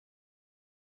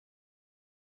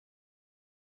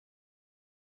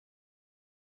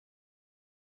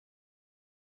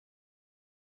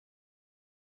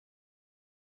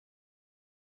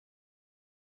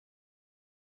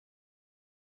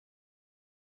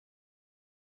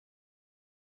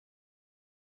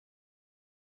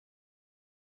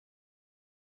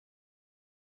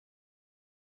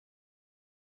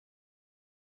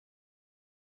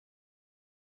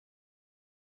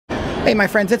Hey my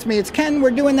friends, it's me, it's Ken. We're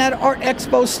doing that Art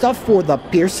Expo stuff for the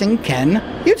Piercing Ken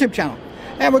YouTube channel.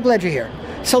 And we're glad you're here.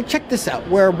 So check this out.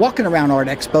 We're walking around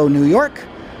Artexpo New York,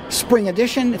 spring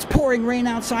edition. It's pouring rain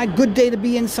outside. Good day to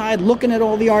be inside looking at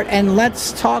all the art. And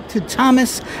let's talk to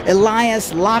Thomas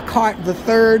Elias Lockhart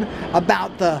III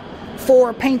about the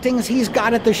 4 paintings he's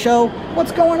got at the show.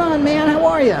 What's going on, man? How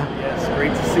are you? Yes, great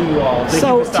to see you all. Thank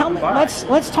so you for tell me, by.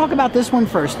 let's talk about this one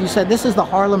first. You said this is the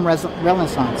Harlem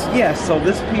Renaissance. Yes, so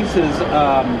this piece is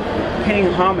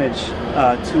paying homage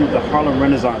to the Harlem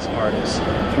Renaissance artists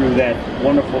through that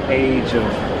wonderful age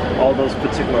of all those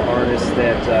particular artists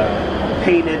that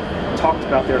painted, talked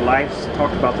about their lives,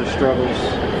 talked about their struggles,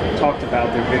 talked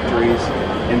about their victories.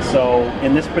 And so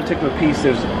in this particular piece,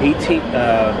 there's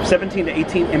 17 to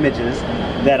 18 images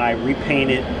that I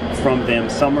repainted from them.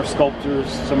 Some are sculptors,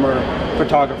 some are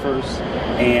photographers,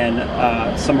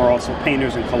 and some are also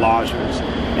painters and collagers.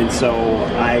 And so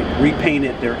I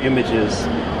repainted their images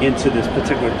into this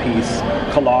particular piece,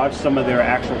 collaged some of their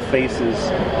actual faces,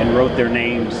 and wrote their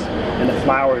names. And the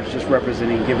flowers just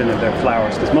representing giving them their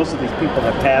flowers, because most of these people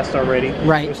have passed already.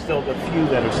 Right. There's still the few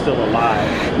that are still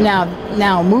alive.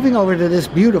 Now moving over to this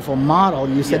beautiful model,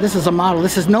 you said this is a model.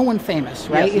 This is no one famous,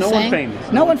 right? Yes, no one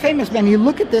famous. No one famous, man. You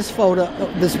look at this photo,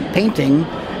 this painting,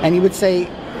 and you would say,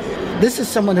 this is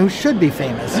someone who should be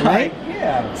famous, right?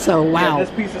 Yeah. So, wow. Yeah,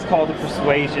 this piece is called The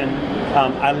Persuasion.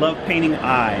 I love painting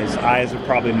eyes. Eyes are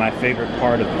probably my favorite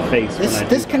part of the face.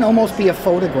 This can almost be a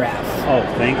photograph. Oh,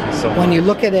 thank you so much. When you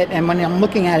look at it, and when I'm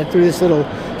looking at it through this little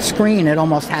screen, it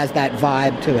almost has that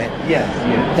vibe to it. Yes,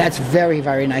 yes. That's very,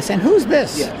 very nice. And who's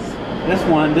this? Yes.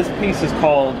 This piece is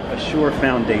called A Sure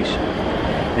Foundation.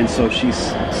 And so she's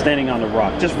standing on the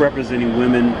rock, just representing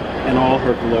women in all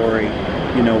her glory,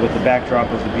 you know, with the backdrop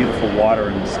of the beautiful water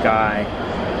and the sky,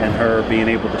 and her being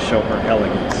able to show her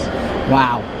elegance.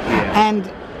 Wow. Yeah.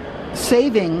 And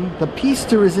saving the piece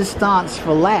de resistance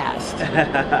for last,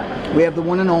 we have the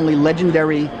one and only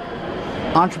legendary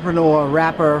entrepreneur,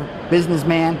 rapper,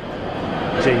 businessman,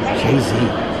 Jay-Z. Jay-Z.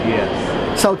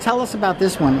 Yes. So tell us about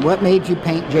this one. What made you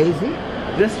paint Jay-Z?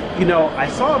 This, you know, I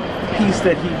saw a piece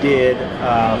that he did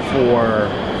for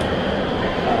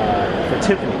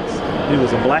Tiffany's. It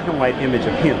was a black and white image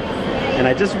of him. And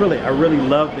I really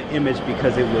loved the image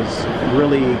because it was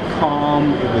really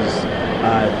calm. It was,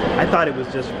 I thought it was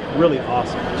just really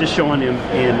awesome. Just showing him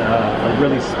in a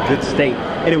really good state.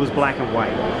 And it was black and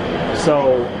white.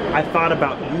 So I thought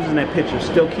about using that picture,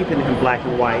 still keeping him black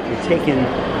and white, and taking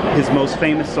his most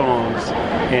famous songs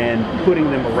and putting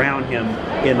them around him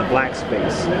in the black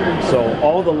space. So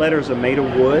all the letters are made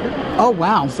of wood. Oh,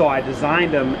 wow. So I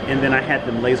designed them, and then I had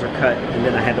them laser cut, and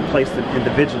then I had to place them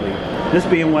individually. This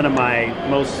being one of my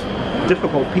most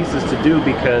difficult pieces to do,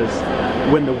 because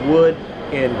when the wood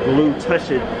and glue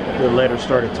touched it, the letters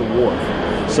started to warp.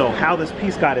 So how this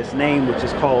piece got its name, which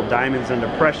is called Diamonds Under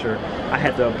Pressure, I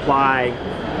had to apply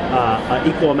an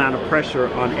equal amount of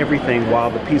pressure on everything while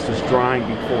the piece was drying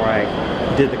before I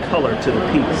did the color to the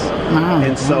piece.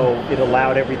 And so it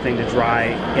allowed everything to dry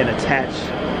and attach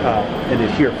and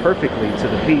adhere perfectly to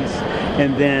the piece.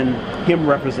 And then him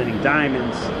representing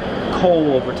diamonds,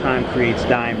 coal over time creates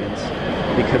diamonds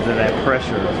because of that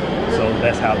pressure. So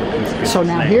that's how the piece gets So its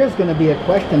now name. here's going to be a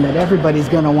question that everybody's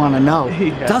going to want to know.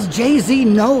 Yeah. Does Jay-Z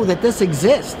know that this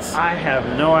exists? I have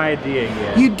no idea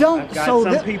yet. You don't? I've got So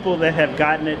some people that have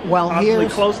gotten it possibly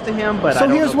close to him, but I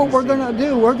don't here's know what we're going to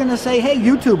do. We're going to say, hey,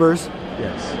 YouTubers,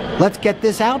 Yes. let's get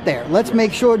this out there. Let's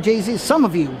make sure Jay-Z, some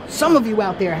of you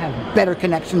out there have better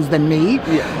connections than me.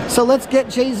 Yeah. So let's get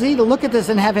Jay-Z to look at this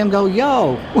and have him go,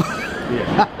 yo.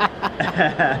 Yeah.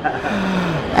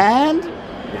 And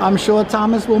I'm sure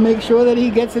Thomas will make sure that he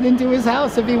gets it into his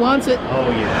house if he wants it. Oh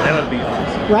yeah, that would be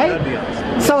awesome. Right? That would be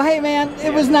awesome. So hey man,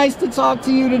 it was nice to talk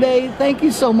to you today. Thank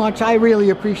you so much. I really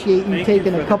appreciate you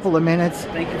taking a couple of minutes.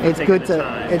 Thank you for it's taking good the to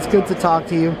time. it's good to talk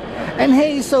to you. And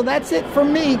hey, so that's it for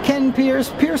me, Ken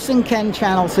Pierce, Piercing Ken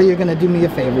channel. So you're gonna do me a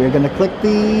favor. You're gonna click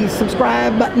the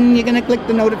subscribe button, you're gonna click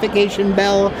the notification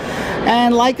bell,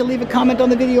 and like and leave a comment on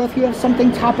the video if you have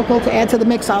something topical to add to the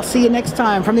mix. I'll see you next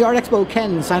time from the Art Expo.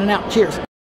 Ken signing out. Cheers.